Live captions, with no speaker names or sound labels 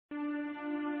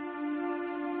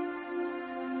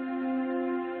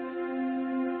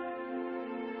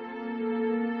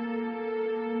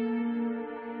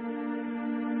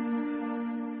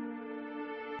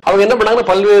அவங்க என்ன பண்ணாங்கன்னா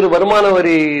பல்வேறு வருமான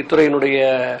வரி துறையினுடைய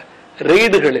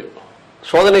ரெய்டுகளில்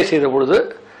சோதனை செய்த பொழுது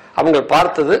அவங்க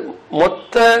பார்த்தது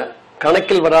மொத்த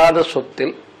கணக்கில் வராத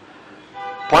சொத்தில்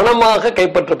பணமாக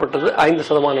கைப்பற்றப்பட்டது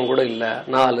 5% கூட இல்ல,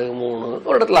 4, 3,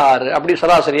 ஒரு இடத்துல 6, அப்படி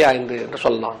சராசரியா 5 என்று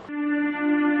சொல்லலாம்.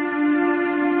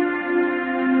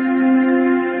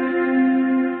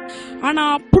 ஆனா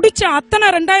பிடிச்ச அத்தனை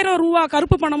 2000 ரூபா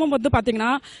கருப்பு பணமும் வந்து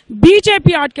பாத்தீங்கன்னா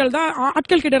பிஜேபி ஆட்கள்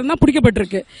கிட்ட இருந்தா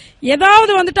பிடிக்கப்பட்டிருக்கு.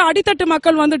 ஏதாவது வந்துட்டு அடித்தட்டு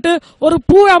மக்கள் வந்துட்டு ஒரு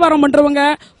பூ வியாபாரம் பண்றவங்க,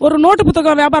 ஒரு நோட்டு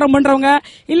புத்தகம் வியாபாரம் பண்றவங்க,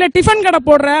 இல்ல டிஃபன் கடை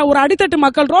போடுற ஒரு அடித்தட்டு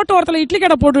மக்கள், ரோட்டு ஓரத்துல இட்லி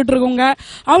கடை போட்டுட்டு இருக்கவங்க,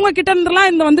 அவங்க கிட்ட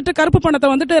இருந்தெல்லாம் இந்த வந்துட்டு கருப்பு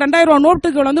பணத்தை வந்துட்டு 2000 ரூபா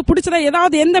நோட்டுகள் வந்து பிடிச்சதா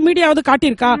ஏதாவது எந்த மீடியாவது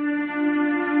காட்டியிருக்கா?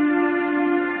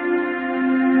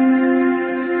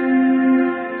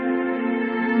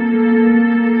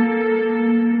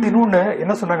 இன்னொன்னு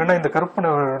என்ன சொன்னாங்கன்னா, இந்த கருப்பு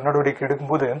நடவடிக்கை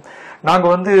எடுக்கும்போது நாங்க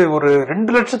வந்து ஒரு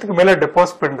 2 லட்சத்துக்கு மேல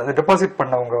டெபாசிட்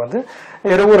பண்ணவங்க வந்து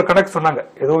ஏதோ ஒரு கணக்கு சொன்னாங்க.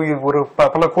 ஏதோ ஒரு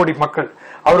பல கோடி மக்கள்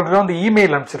அவருக்கு வந்து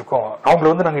இமெயில் அனுப்பிச்சிருக்கோம், அவங்களை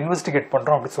வந்து நாங்க இன்வெஸ்டிகேட்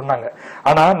பண்றோம் அப்படி சொன்னாங்க.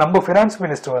 ஆனா நம்ம பினான்ஸ்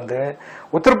மினிஸ்டர் வந்து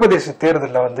உத்தரப்பிரதேச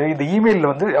தேர்தலில் வந்து இந்த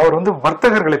இமெயில வந்து அவர் வந்து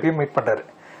வர்த்தகர்களை போய் மீட் பண்றாரு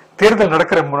தேர்தல்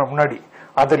நடக்கிற முன்னாடி.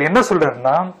 அதுல என்ன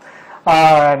சொல்றாருன்னா,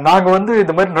 நாங்க வந்து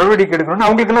இந்த மாதிரி நடவடிக்கை எடுக்கணும்னு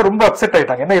அவங்களுக்கு எல்லாம் ரொம்ப அப்செட்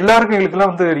ஆயிட்டாங்க. ஏன்னா எல்லாருக்கும் எங்களுக்கு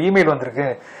எல்லாம் வந்து இமெயில் வந்திருக்கு,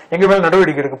 எங்க மேல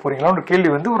நடவடிக்கை எடுக்க போறீங்களா கேள்வி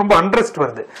வந்து ரொம்ப அண்ட்ரஸ்ட்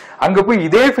வருது. அங்க போய்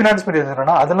இதே பினான்ஸ்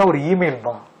மினிஸ்டர் அதெல்லாம் ஒரு இமெயில்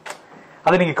தான்,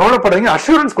 அதை நீங்க கவலைப்படாதீங்க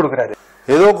அஷூரன்ஸ் கொடுக்குறாரு.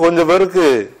 ஏதோ கொஞ்சம் பேருக்கு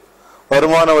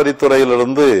வருமான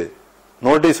வரித்துறையிலிருந்து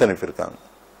நோட்டீஸ் அனுப்பியிருக்காங்க,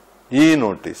 இ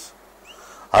நோட்டீஸ்.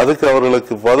 அதுக்கு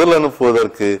அவர்களுக்கு பதில்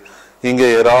அனுப்புவதற்கு இங்க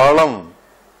ஏராளம்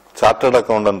சார்ட்டர்ட்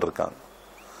அக்கவுண்டன்ட் இருக்காங்க.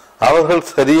 அவர்கள்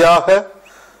சரியாக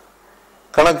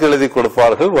கணக்கு எழுதி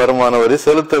கொடுப்பார்கள் வருமான வரி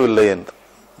செலுத்தவில்லை என்று.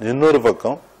 இன்னொரு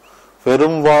பக்கம்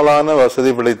பெரும்பாலான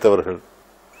வசதி படைத்தவர்கள்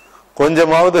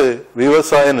கொஞ்சமாவது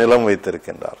விவசாய நிலம்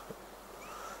வைத்திருக்கின்றார்கள்.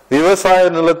 விவசாய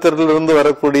நிலத்திலிருந்து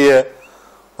வரக்கூடிய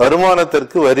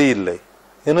வருமானத்திற்கு வரி இல்லை.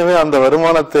 எனவே அந்த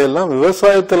வருமானத்தை எல்லாம்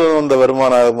விவசாயத்தில் வந்த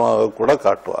வருமானமாக கூட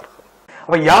காட்டுவார்கள்.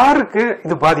 அப்ப யாருக்கு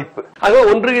இது பாதிப்பு? ஆக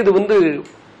ஒன்று, இது வந்து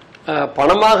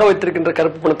பணமாக வைத்திருக்கின்ற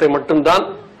கருப்பு பணத்தை மட்டும்தான்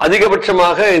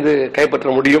அதிகபட்சமாக இது கைப்பற்ற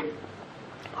முடியும்.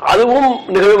 அதுவும்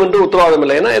நிகழும் என்று உத்தரவாதம்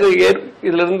இல்லை. ஏன்னா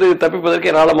இதுல இருந்து தப்பிப்பதற்கு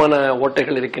ஏராளமான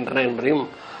ஓட்டைகள் இருக்கின்றன என்பதையும்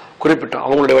குறிப்பிட்டோம்.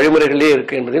 அவங்களுடைய வழிமுறைகளே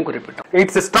இருக்கு என்பதையும் குறிப்பிட்டோம்.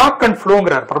 It's stock and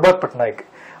ஃப்ளோங்கிறார் Prabhat Patnaik.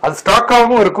 அது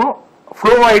ஸ்டாக்காகவும் இருக்கும்,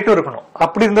 ஃப்ளோ ஆயிட்டும் இருக்கணும்.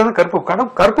 அப்படி இருந்தாலும்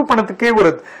கருப்பு பணத்துக்கே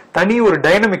ஒரு தனி ஒரு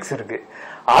டைனமிக்ஸ் இருக்கு.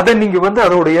 அதை நீங்க வந்து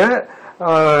அதோடைய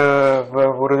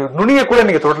ஒரு நுனியை கூட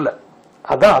நீங்க தொடல.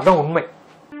 அதான் உண்மை.